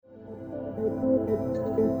Hey,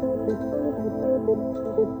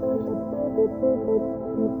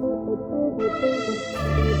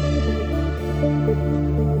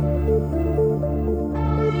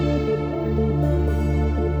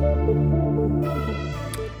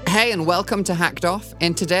 and welcome to Hacked Off.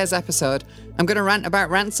 In today's episode, I'm going to rant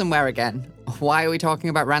about ransomware again. Why are we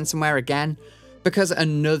talking about ransomware again? Because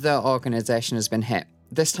another organisation has been hit.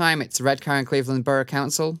 This time it's Redcar and Cleveland Borough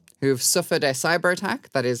Council, who've suffered a cyber attack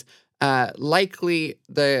that is likely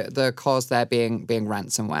the cause there being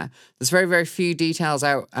ransomware. There's very, very few details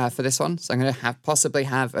out for this one, so I'm going to possibly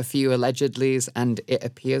have a few allegedlys and it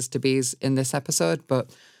appears to be's in this episode, but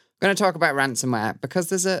I'm going to talk about ransomware because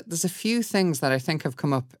there's a few things that I think have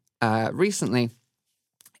come up recently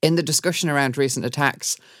in the discussion around recent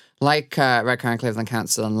attacks, like Redcar and Cleveland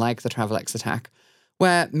Council and like the Travelex attack,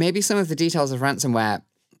 where maybe some of the details of ransomware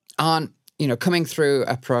aren't, coming through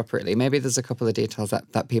appropriately. Maybe there's a couple of details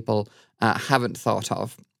that people haven't thought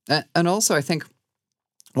of. And also, I think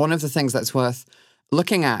one of the things that's worth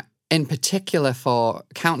looking at, in particular for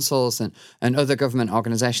councils and other government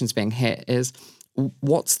organisations being hit, is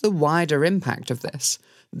what's the wider impact of this?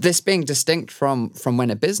 This being distinct from when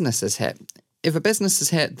a business is hit. If a business is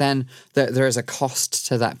hit, then there is a cost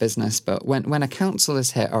to that business. But when a council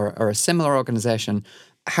is hit or a similar organisation,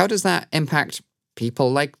 how does that impact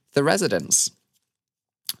people like the residents?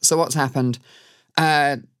 So what's happened?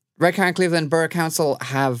 Redcar and Cleveland Borough Council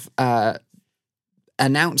have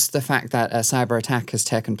announced the fact that a cyber attack has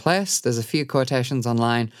taken place. There's a few quotations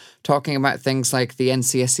online talking about things like the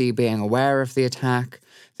NCSE being aware of the attack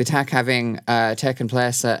having taken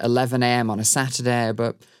place at 11 a.m. on a Saturday,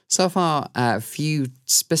 but so far few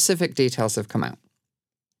specific details have come out.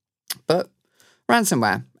 But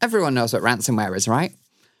ransomware, everyone knows what ransomware is, right?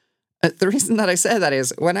 The reason that I say that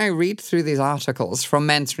is when I read through these articles from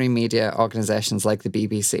mainstream media organisations like the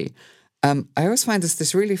BBC, I always find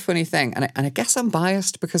this really funny thing, and I guess I'm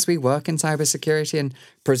biased because we work in cybersecurity, and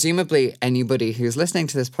presumably anybody who's listening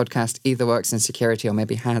to this podcast either works in security or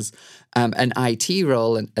maybe has an IT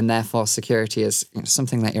role, and therefore security is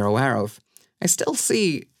something that you're aware of. I still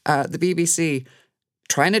see the BBC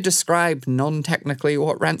trying to describe non-technically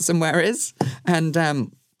what ransomware is, and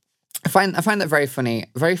I find that very funny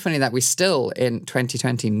that we still in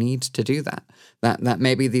 2020 need to do that. That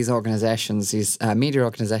maybe these organizations, these media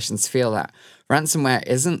organizations, feel that ransomware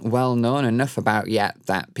isn't well known enough about yet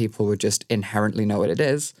that people would just inherently know what it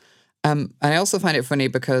is. And I also find it funny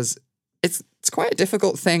because it's quite a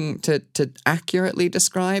difficult thing to accurately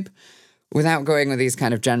describe without going with these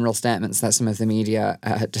kind of general statements that some of the media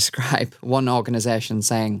describe. One organization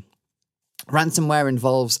saying, ransomware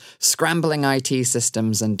involves scrambling IT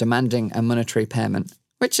systems and demanding a monetary payment,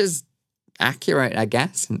 which is accurate, I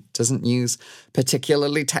guess, and doesn't use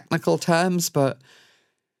particularly technical terms, but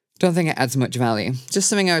don't think it adds much value. Just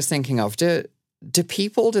something I was thinking of. Do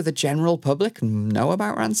the general public know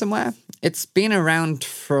about ransomware? It's been around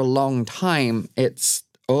for a long time. It's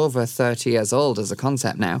over 30 years old as a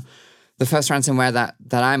concept now. The first ransomware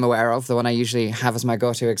that I'm aware of, the one I usually have as my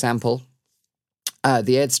go-to example,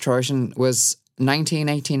 the AIDS Trojan, was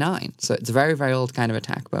 1989. So it's a very, very old kind of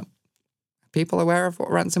attack, but are people aware of what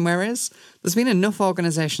ransomware is? There's been enough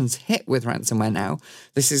organizations hit with ransomware now.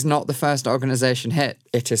 This is not the first organization hit.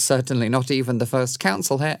 It is certainly not even the first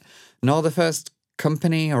council hit, nor the first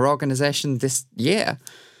company or organization this year.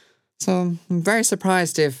 So I'm very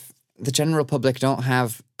surprised if the general public don't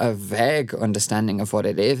have a vague understanding of what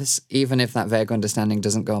it is, even if that vague understanding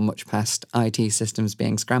doesn't go much past IT systems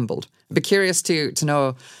being scrambled. I'd be curious to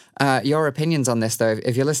know your opinions on this, though.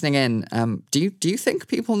 If you're listening in, do you think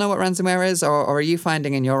people know what ransomware is, or are you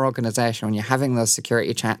finding in your organization when you're having those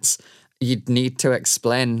security chats, you'd need to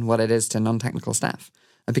explain what it is to non-technical staff?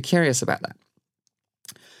 I'd be curious about that.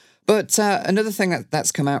 But another thing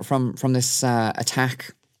that's come out from this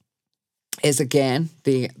attack is, again,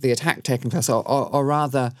 the attack taking place, or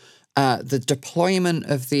rather the deployment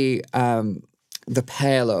of the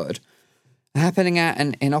payload happening at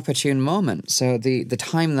an inopportune moment. So the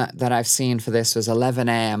time that I've seen for this was 11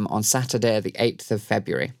 a.m. on Saturday, the 8th of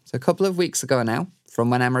February. So a couple of weeks ago now, from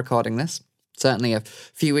when I'm recording this. Certainly a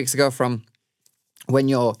few weeks ago from when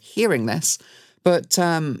you're hearing this. But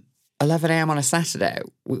 11 a.m. on a Saturday.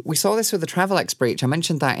 We saw this with the Travelex breach. I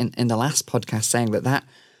mentioned that in the last podcast, saying that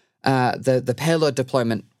the payload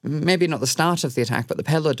deployment, maybe not the start of the attack, but the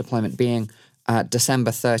payload deployment being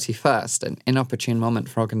December 31st, an inopportune moment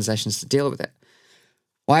for organizations to deal with it.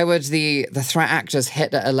 Why would the threat actors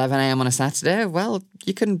hit at 11 a.m. on a Saturday? Well,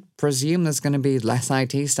 you can presume there's going to be less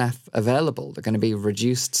IT staff available. There's going to be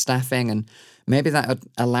reduced staffing, and maybe that would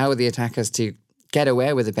allow the attackers to get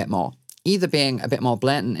away with a bit more. either being a bit more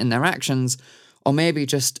blatant in their actions, or maybe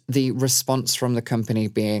just the response from the company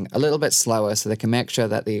being a little bit slower so they can make sure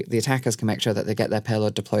that the attackers can make sure that they get their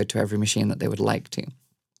payload deployed to every machine that they would like to.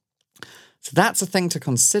 So that's a thing to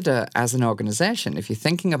consider as an organization. If you're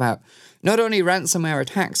thinking about not only ransomware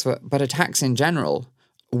attacks, but attacks in general,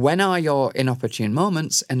 when are your inopportune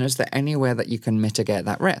moments, and is there any way that you can mitigate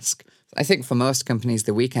that risk? I think for most companies,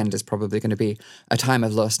 the weekend is probably going to be a time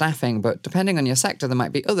of low staffing, but depending on your sector, there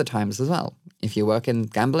might be other times as well. If you work in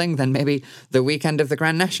gambling, then maybe the weekend of the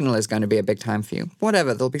Grand National is going to be a big time for you.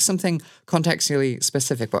 Whatever, there'll be something contextually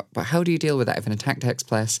specific, but how do you deal with that if an attack takes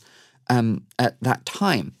place at that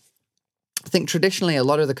time? I think traditionally a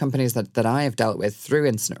lot of the companies that I have dealt with through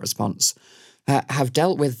incident response have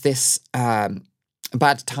dealt with this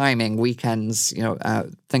bad timing, weekends,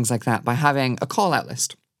 things like that, by having a call-out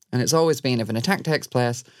list. And it's always been, if an attack takes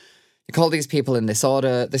place, you call these people in this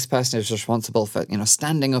order. This person is responsible for,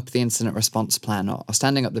 standing up the incident response plan or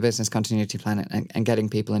standing up the business continuity plan and getting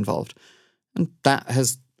people involved. And that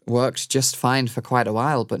has worked just fine for quite a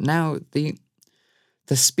while. But now the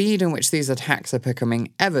speed in which these attacks are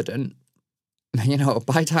becoming evident, by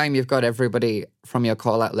the time you've got everybody from your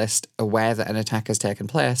call-out list aware that an attack has taken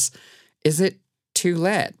place, is it too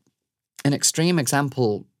late? An extreme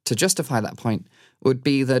example to justify that point would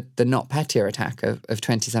be the NotPetya attack of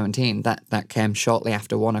 2017. That came shortly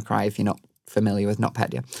after WannaCry, if you're not familiar with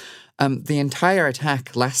NotPetya. The entire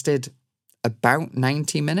attack lasted about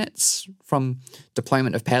 90 minutes from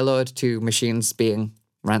deployment of payload to machines being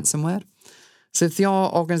ransomware. So if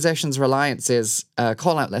your organization's reliance is a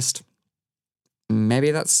call-out list,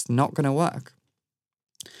 maybe that's not going to work.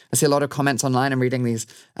 I see a lot of comments online. I'm reading these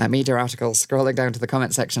media articles, scrolling down to the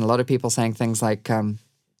comment section. A lot of people saying things like,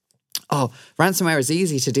 ransomware is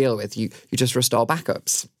easy to deal with. You just restore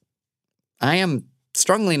backups. I am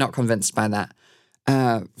strongly not convinced by that.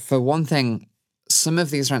 For one thing, some of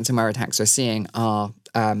these ransomware attacks we're seeing are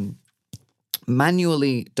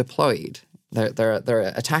manually deployed. There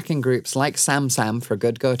are attacking groups like SamSam, for a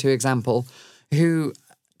good go-to example, who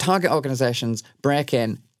target organizations, break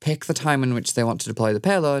in, pick the time in which they want to deploy the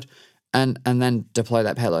payload, and then deploy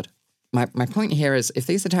that payload. My point here is, if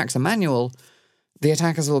these attacks are manual, the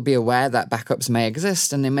attackers will be aware that backups may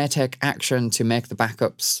exist, and they may take action to make the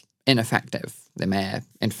backups ineffective. They may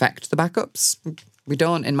infect the backups. We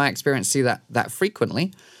don't, in my experience, see that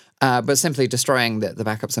frequently, but simply destroying the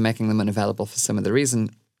backups and making them unavailable for some other reason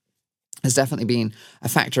has definitely been a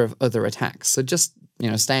factor of other attacks. So just,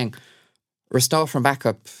 staying restore from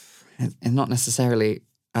backup is not necessarily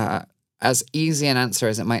as easy an answer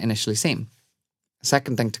as it might initially seem.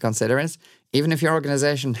 Second thing to consider is, even if your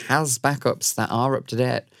organization has backups that are up to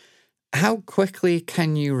date, how quickly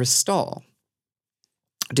can you restore?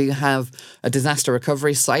 Do you have a disaster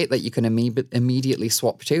recovery site that you can immediately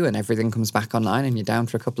swap to and everything comes back online and you're down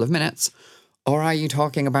for a couple of minutes? Or are you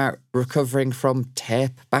talking about recovering from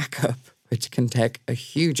tape backup, which can take a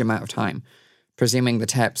huge amount of time, presuming the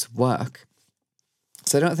tapes work?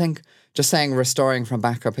 So I don't think just saying restoring from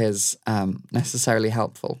backup is necessarily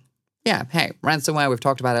helpful. Yeah, hey, ransomware, we've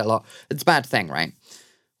talked about it a lot. It's a bad thing, right?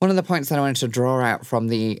 One of the points that I wanted to draw out from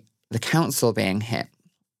the council being hit,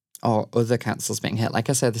 or other councils being hit, like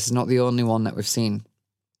I said, this is not the only one that we've seen,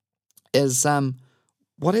 is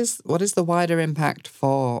what is the wider impact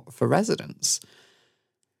for residents?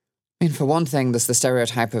 I mean, for one thing, there's the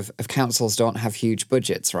stereotype of councils don't have huge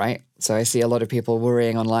budgets, right? So I see a lot of people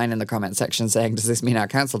worrying online in the comment section saying, does this mean our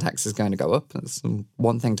council tax is going to go up? That's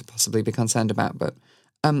one thing to possibly be concerned about. But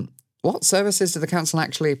what services do the council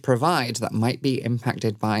actually provide that might be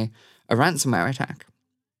impacted by a ransomware attack?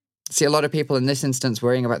 I see a lot of people in this instance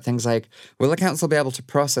worrying about things like, will the council be able to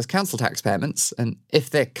process council tax payments? And if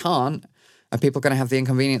they can't, are people going to have the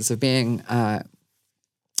inconvenience of being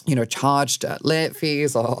charged late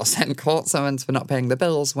fees or sent court summons for not paying the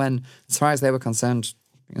bills when, as far as they were concerned,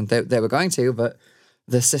 they were going to, but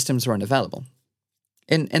the systems were unavailable?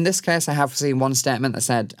 In this case, I have seen one statement that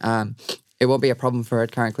said it won't be a problem for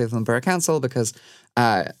Redcar Cleveland Borough Council because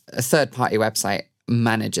a third-party website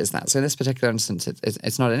manages that. So in this particular instance,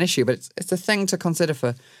 it's not an issue, but it's a thing to consider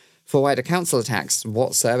for wider council attacks.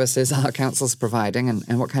 What services are councils providing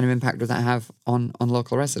and what kind of impact would that have on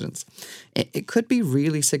local residents? It could be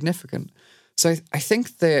really significant. So I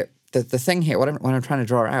think the thing here, what I'm trying to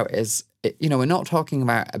draw out is, we're not talking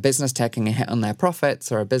about a business taking a hit on their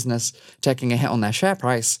profits or a business taking a hit on their share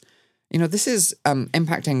price. This is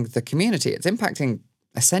impacting the community. It's impacting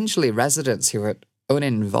essentially residents who are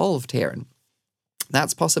uninvolved here. And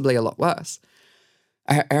that's possibly a lot worse.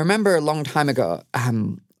 I remember a long time ago,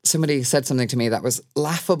 somebody said something to me that was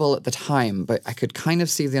laughable at the time, but I could kind of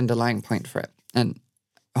see the underlying point for it. And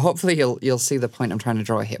hopefully you'll see the point I'm trying to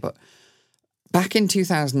draw here. But back in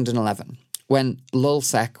 2011, when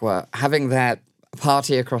Lulzsec were having their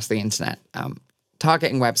party across the internet,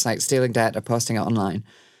 targeting websites, stealing data, posting it online,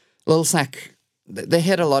 Lulzsec, they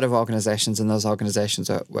hit a lot of organizations, and those organizations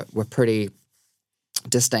were pretty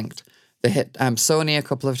distinct. They hit Sony a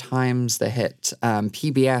couple of times. They hit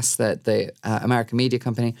PBS, the American media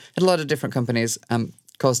company. Hit a lot of different companies,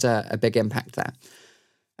 caused a big impact there.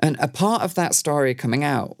 And a part of that story coming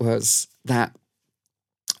out was that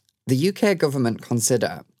the UK government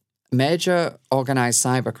consider major organised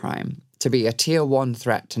cybercrime to be a tier 1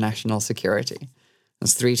 threat to national security.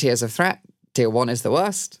 There's 3 tiers of threat. Tier 1 is the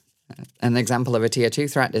worst. An example of a tier 2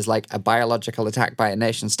 threat is like a biological attack by a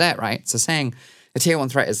nation state, right? So saying a tier 1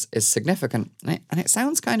 threat is significant, and it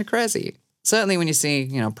sounds kind of crazy. Certainly when you see,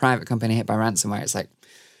 private company hit by ransomware, it's like,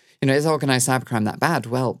 is organised cybercrime that bad?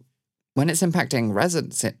 Well, when it's impacting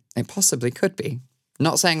residents, it possibly could be.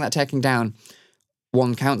 Not saying that taking down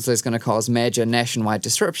one council is going to cause major nationwide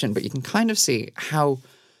disruption, but you can kind of see how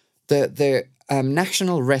the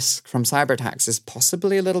national risk from cyber attacks is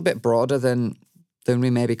possibly a little bit broader than we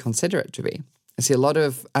maybe consider it to be. I see a lot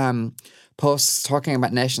of posts talking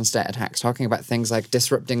about nation-state attacks, talking about things like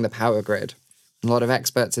disrupting the power grid. A lot of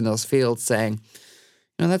experts in those fields saying,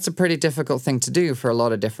 that's a pretty difficult thing to do for a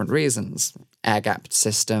lot of different reasons. Air-gapped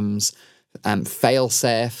systems,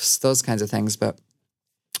 fail-safes, those kinds of things. But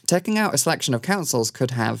taking out a selection of councils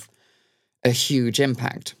could have a huge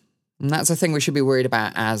impact. And that's a thing we should be worried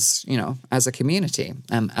about as a community,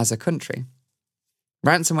 as a country.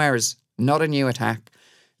 Ransomware is not a new attack.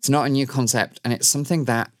 It's not a new concept, and it's something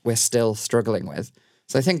that we're still struggling with.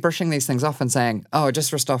 So I think brushing these things off and saying,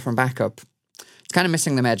 just restore from backup, it's kind of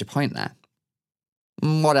missing the major point there.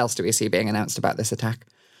 What else do we see being announced about this attack?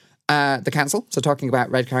 The council, so talking about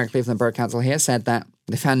Redcar and Cleveland Borough Council here, said that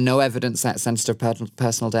they found no evidence that sensitive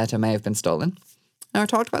personal data may have been stolen. Now, I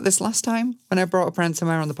talked about this last time when I brought up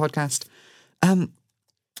ransomware on the podcast.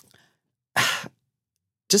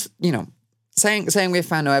 Saying we've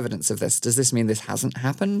found no evidence of this, does this mean this hasn't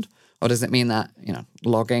happened? Or does it mean that,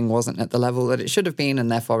 logging wasn't at the level that it should have been and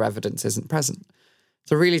therefore evidence isn't present?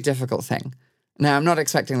 It's a really difficult thing. Now, I'm not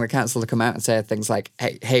expecting the council to come out and say things like,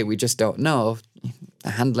 hey, we just don't know.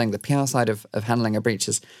 Handling the PR side of handling a breach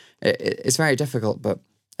is very difficult, but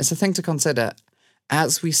it's a thing to consider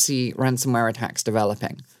as we see ransomware attacks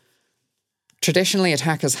developing. Traditionally,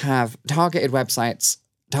 attackers have targeted websites,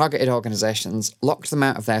 targeted organizations, locked them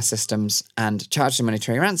out of their systems, and charged a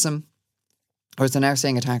monetary ransom, whereas they're now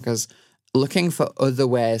seeing attackers looking for other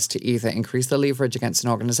ways to either increase their leverage against an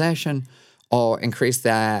organization or increase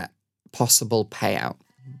their possible payout.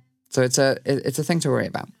 So it's a thing to worry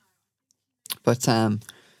about. But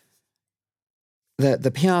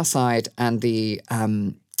the PR side and the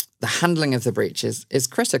handling of the breach is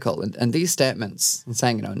critical. And these statements and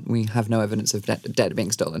saying, we have no evidence of data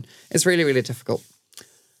being stolen is really, really difficult.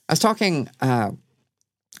 I was talking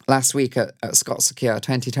last week at Scott Secure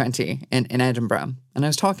 2020 in Edinburgh, and I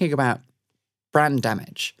was talking about brand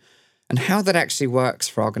damage and how that actually works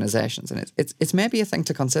for organizations. And it's maybe a thing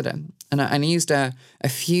to consider. And I used a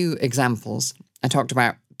few examples. I talked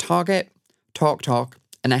about Target, TalkTalk,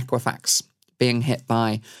 and Equifax being hit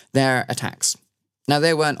by their attacks. Now,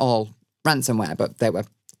 they weren't all ransomware, but they were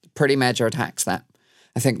pretty major attacks that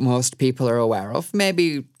I think most people are aware of.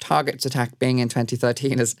 Maybe Target's attack being in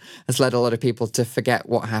 2013 has led a lot of people to forget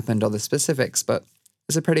what happened or the specifics, but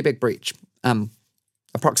it's a pretty big breach.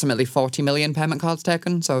 Approximately 40 million payment cards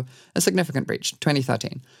taken, so a significant breach,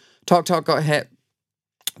 2013. TalkTalk got hit.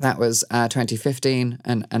 That was 2015,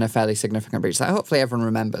 and a fairly significant breach that hopefully everyone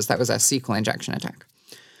remembers. That was a SQL injection attack.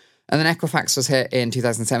 And then Equifax was hit in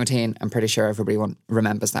 2017. I'm pretty sure everybody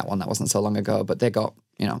remembers that one. That wasn't so long ago, but they got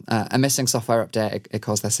a missing software update. It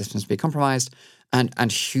caused their systems to be compromised,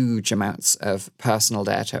 and huge amounts of personal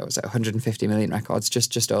data. It was 150 million records,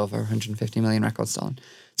 just over 150 million records stolen.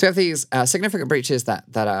 So we have these significant breaches that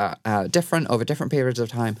are different over different periods of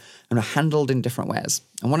time and are handled in different ways.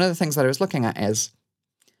 And one of the things that I was looking at is,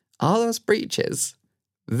 are those breaches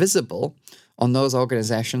visible on those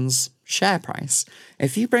organizations' share price?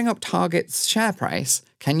 If you bring up Target's share price,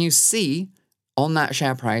 can you see on that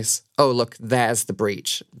share price, oh, look, there's the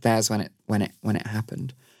breach. There's when it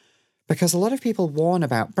happened. Because a lot of people warn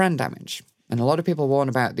about brand damage, and a lot of people warn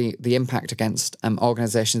about the impact against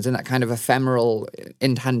organizations in that kind of ephemeral,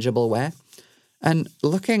 intangible way. And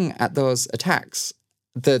looking at those attacks,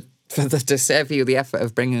 to save you the effort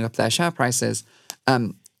of bringing up their share prices,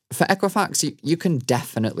 for Equifax, you can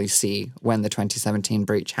definitely see when the 2017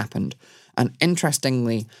 breach happened. And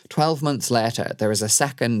interestingly, 12 months later, there is a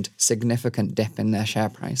second significant dip in their share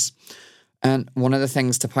price. And one of the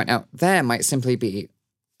things to point out there might simply be,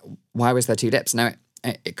 why was there two dips? Now,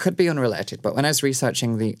 it could be unrelated, but when I was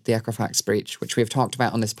researching the Equifax breach, which we've talked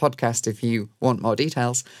about on this podcast, if you want more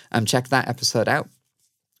details, check that episode out.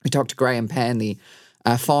 We talked to Graham Payne, the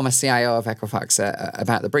former CIO of Equifax,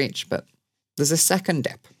 about the breach, but there's a second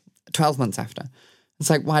dip, 12 months after. It's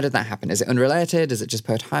like, why did that happen? Is it unrelated? Is it just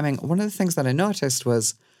poor timing? One of the things that I noticed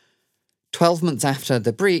was 12 months after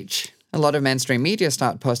the breach, a lot of mainstream media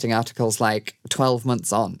start posting articles like 12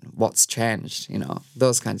 months on, what's changed,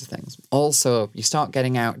 those kinds of things. Also, you start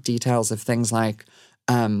getting out details of things like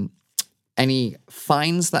any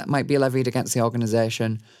fines that might be levied against the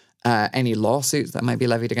organization, any lawsuits that might be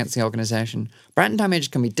levied against the organization. Brand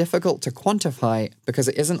damage can be difficult to quantify because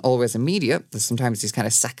it isn't always immediate. There's sometimes these kind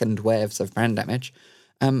of second waves of brand damage.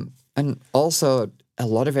 And also, a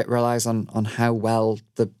lot of it relies on how well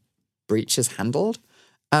the breach is handled.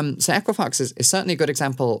 So Equifax is certainly a good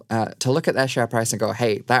example to look at their share price and go,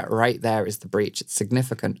 hey, that right there is the breach. It's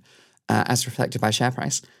significant as reflected by share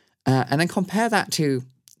price. And then compare that to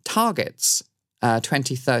Target's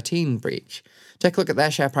 2013 breach. Take a look at their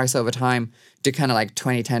share price over time, do kind of like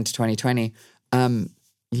 2010 to 2020.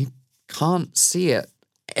 You can't see it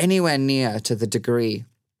anywhere near to the degree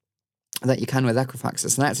that you can with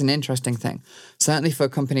Equifax's. And that's an interesting thing. Certainly for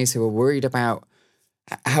companies who are worried about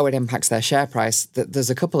how it impacts their share price, there's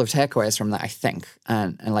a couple of takeaways from that, I think.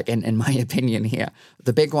 And like in my opinion here,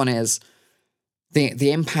 the big one is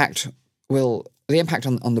the impact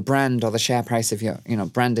on the brand or the share price of your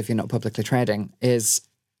brand if you're not publicly trading is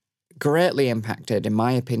greatly impacted, in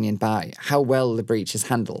my opinion, by how well the breach is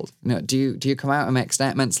handled. Do you come out and make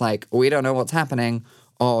statements like, we don't know what's happening,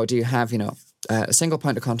 or do you have a single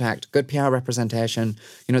point of contact, good PR representation,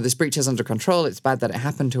 this breach is under control, it's bad that it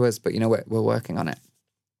happened to us, but we're working on it.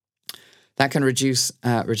 That can reduce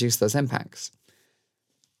those impacts.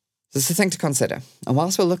 This is a thing to consider. And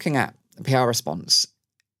whilst we're looking at PR response,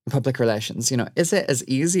 public relations, is it as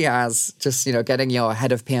easy as just, getting your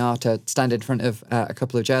head of PR to stand in front of a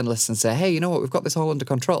couple of journalists and say, hey, you know what, we've got this all under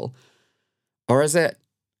control? Or is it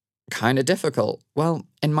kind of difficult? Well,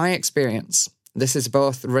 in my experience, this is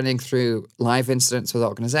both running through live incidents with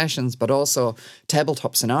organizations, but also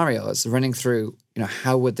tabletop scenarios, running through,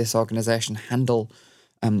 how would this organization handle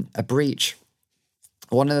a breach?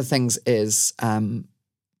 One of the things is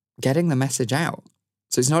getting the message out.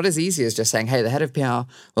 So it's not as easy as just saying, hey, the head of PR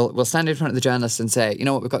will stand in front of the journalists and say, you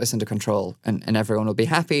know what, we've got this under control, and everyone will be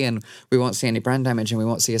happy and we won't see any brand damage and we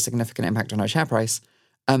won't see a significant impact on our share price.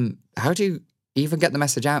 How do you even get the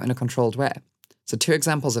message out in a controlled way? So two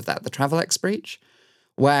examples of that: the Travelex breach,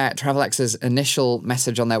 where Travelex's initial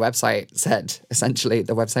message on their website said, essentially,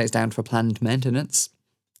 the website is down for planned maintenance,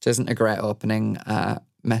 which isn't a great opening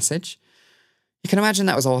message. You can imagine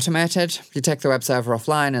that was automated. You take the web server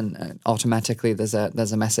offline and automatically there's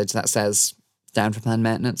a message that says down for planned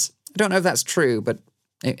maintenance. I don't know if that's true, but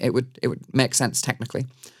it would make sense technically.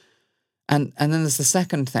 And then there's the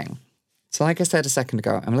second thing. So like I said a second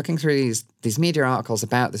ago, I'm looking through these media articles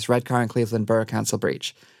about this Redcar and Cleveland Borough Council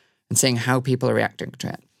breach and seeing how people are reacting to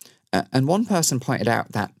it. And one person pointed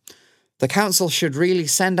out that the council should really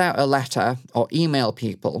send out a letter or email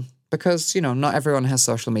people because, not everyone has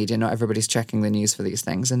social media, not everybody's checking the news for these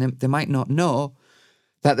things, and they might not know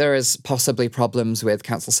that there is possibly problems with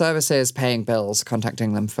council services, paying bills,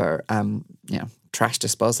 contacting them for, trash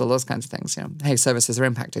disposal, those kinds of things. Hey, services are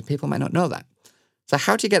impacted. People might not know that. So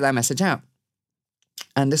how do you get that message out?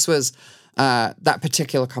 And this was, that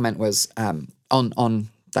particular comment was on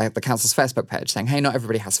the council's Facebook page saying, hey, not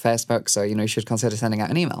everybody has Facebook, so, you should consider sending out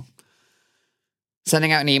an email.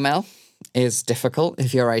 Sending out an email is difficult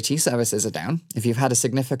if your IT services are down. If you've had a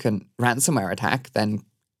significant ransomware attack, then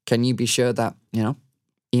can you be sure that,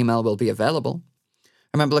 email will be available? I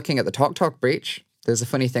remember looking at the TalkTalk breach. There's a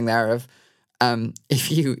funny thing there of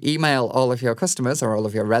if you email all of your customers or all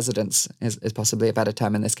of your residents is possibly a better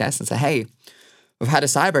term in this case and say, hey, we've had a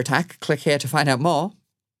cyber attack, click here to find out more.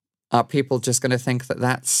 Are people just going to think that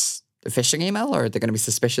that's a phishing email, or are they going to be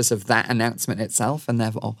suspicious of that announcement itself and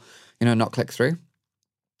therefore, not click through?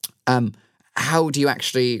 How do you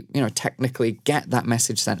actually, technically get that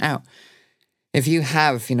message sent out? If you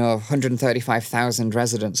have, 135,000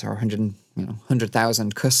 residents or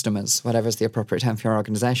 100,000 customers, whatever's the appropriate term for your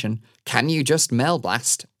organization, can you just mail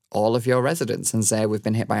blast all of your residents and say, we've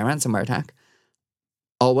been hit by a ransomware attack?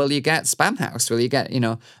 Or will you get spam housed? Will you get,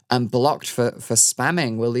 blocked for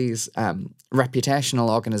spamming? Will these reputational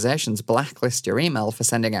organizations blacklist your email for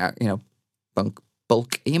sending out,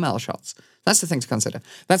 bulk email shots? That's the thing to consider.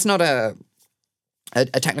 That's not a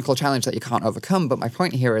technical challenge that you can't overcome, but my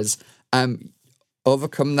point here is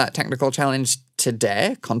overcome that technical challenge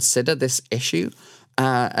today, consider this issue,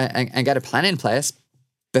 and get a plan in place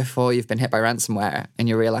before you've been hit by ransomware and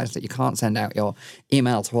you realize that you can't send out your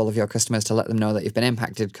email to all of your customers to let them know that you've been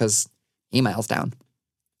impacted because email's down.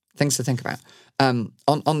 Things to think about. On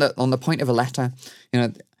the point of a letter,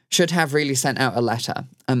 should have really sent out a letter.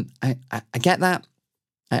 I get that.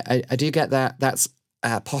 I do get that. That's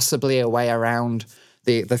possibly a way around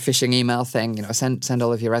the phishing email thing. Send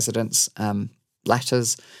all of your residents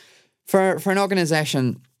letters. For an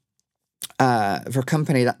organization, for a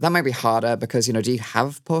company, that might be harder because, do you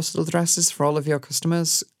have postal addresses for all of your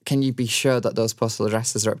customers? Can you be sure that those postal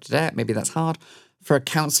addresses are up to date? Maybe that's hard. For a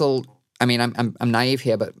council, I mean, I'm naive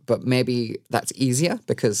here, but maybe that's easier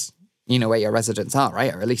because you know where your residents are,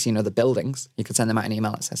 right? Or at least you know the buildings. You could send them out an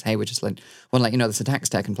email that says, hey, we just want to let you know this attack's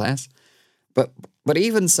taken place. But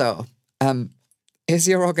even so, is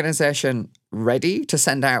your organization ready to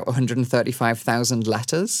send out 135,000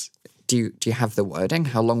 letters? Do you have the wording?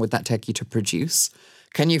 How long would that take you to produce?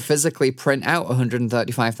 Can you physically print out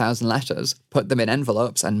 135,000 letters, put them in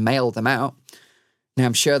envelopes and mail them out? Now,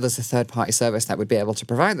 I'm sure there's a third-party service that would be able to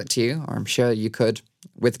provide that to you, or I'm sure you could,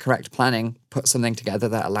 with correct planning, put something together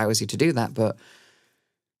that allows you to do that. But,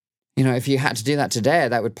 if you had to do that today,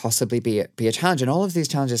 that would possibly be a challenge. And all of these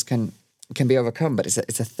challenges can be overcome, but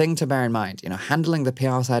it's a thing to bear in mind. Handling the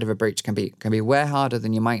PR side of a breach can be way harder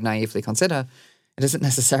than you might naively consider. It isn't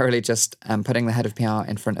necessarily just putting the head of PR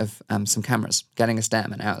in front of some cameras, getting a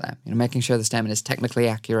statement out there, making sure the statement is technically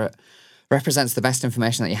accurate, represents the best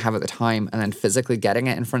information that you have at the time, and then physically getting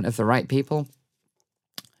it in front of the right people.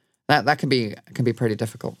 That can be pretty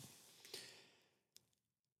difficult.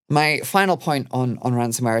 My final point on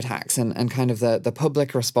ransomware attacks and kind of the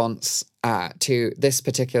public response to this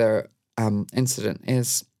particular incident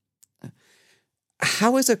is,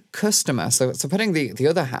 how is a customer, so putting the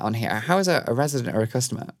other hat on here, how is a resident or a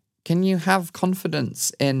customer, can you have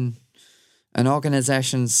confidence in an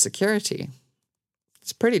organization's security?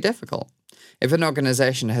 It's pretty difficult. If an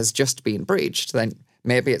organization has just been breached, then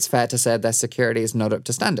maybe it's fair to say their security is not up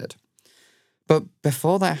to standard. But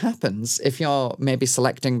before that happens, if you're maybe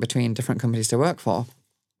selecting between different companies to work for,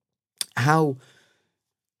 how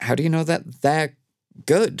do you know that they're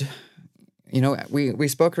good? We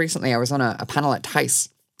spoke recently, I was on a panel at Tice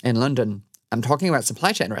in London. I'm talking about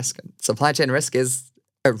supply chain risk. Supply chain risk is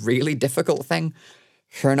a really difficult thing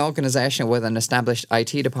for an organization with an established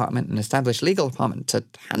IT department, an established legal department to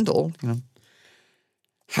handle.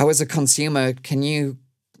 How as a consumer can you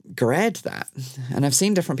grade that? And I've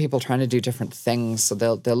seen different people trying to do different things. So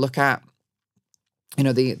they'll look at,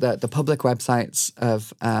 the public websites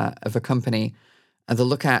of a company, and they'll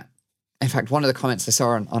look at. In fact, one of the comments I saw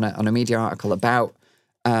on a media article about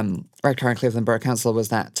Redcar and Cleveland Borough Council was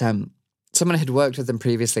that someone had worked with them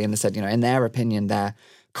previously, and they said, in their opinion, their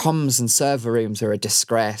comms and server rooms are a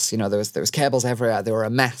disgrace. There was cables everywhere. They were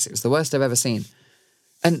a mess. It was the worst I've ever seen.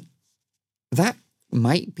 And that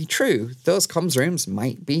might be true. Those comms rooms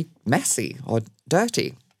might be messy or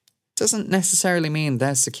dirty. Doesn't necessarily mean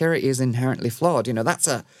their security is inherently flawed. That's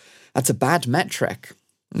a bad metric.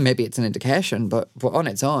 Maybe it's an indication, but on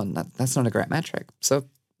its own, that's not a great metric. So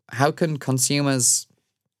how can consumers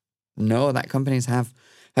know that companies have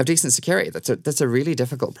decent security? That's a really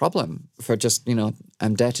difficult problem for just,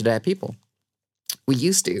 day-to-day people. We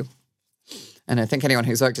used to, and I think anyone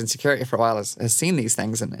who's worked in security for a while has seen these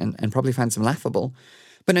things and probably finds them laughable.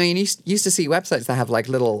 But no, you used to see websites that have like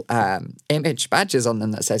little image badges on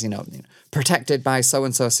them that says, protected by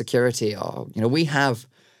so-and-so security, or, we have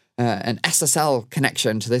an SSL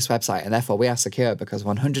connection to this website, and therefore we are secure because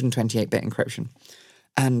 128-bit encryption.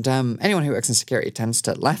 And anyone who works in security tends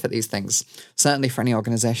to laugh at these things. Certainly for any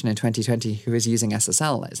organization in 2020 who is using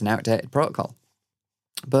SSL, it's an outdated protocol.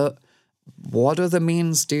 But what other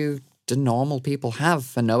means do normal people have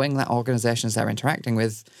for knowing that organizations they're interacting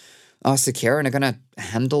with are secure and are going to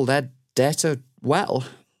handle their data well?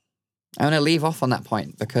 I want to leave off on that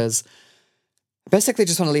point because I basically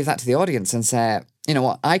just want to leave that to the audience and say,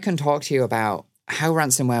 I can talk to you about how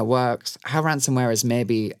ransomware works, how ransomware is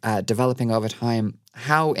maybe developing over time,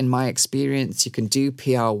 how, in my experience, you can do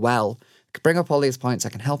PR well. I can bring up all these points. I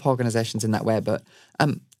can help organizations in that way. But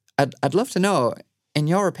I'd love to know, in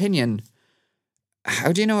your opinion,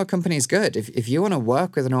 how do you know a company is good? If you want to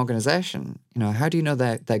work with an organization, how do you know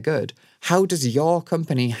they're good? How does your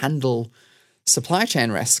company handle supply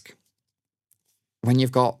chain risk when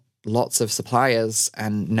you've got lots of suppliers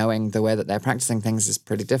and knowing the way that they're practicing things is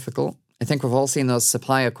pretty difficult? I think we've all seen those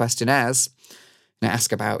supplier questionnaires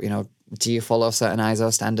ask about, do you follow certain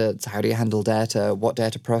ISO standards? How do you handle data? What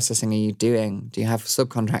data processing are you doing? Do you have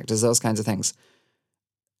subcontractors? Those kinds of things.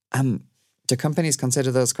 Do companies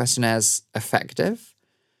consider those questionnaires effective?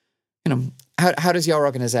 How does your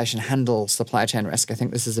organization handle supply chain risk? I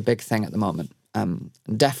think this is a big thing at the moment.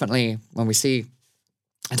 Definitely when we see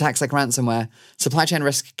attacks like ransomware, supply chain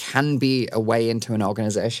risk can be a way into an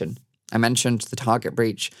organization. I mentioned the Target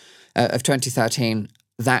breach of 2013.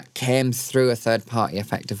 That came through a third party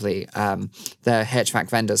effectively. The HVAC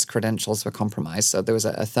vendors' credentials were compromised. So there was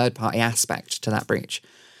a third party aspect to that breach.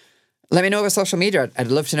 Let me know over social media. I'd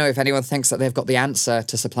love to know if anyone thinks that they've got the answer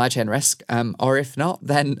to supply chain risk. Or if not,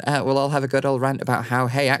 then we'll all have a good old rant about how,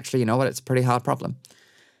 hey, actually, you know what? It's a pretty hard problem.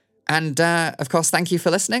 And of course, thank you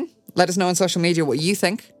for listening. Let us know on social media what you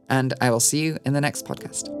think. And I will see you in the next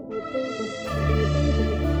podcast.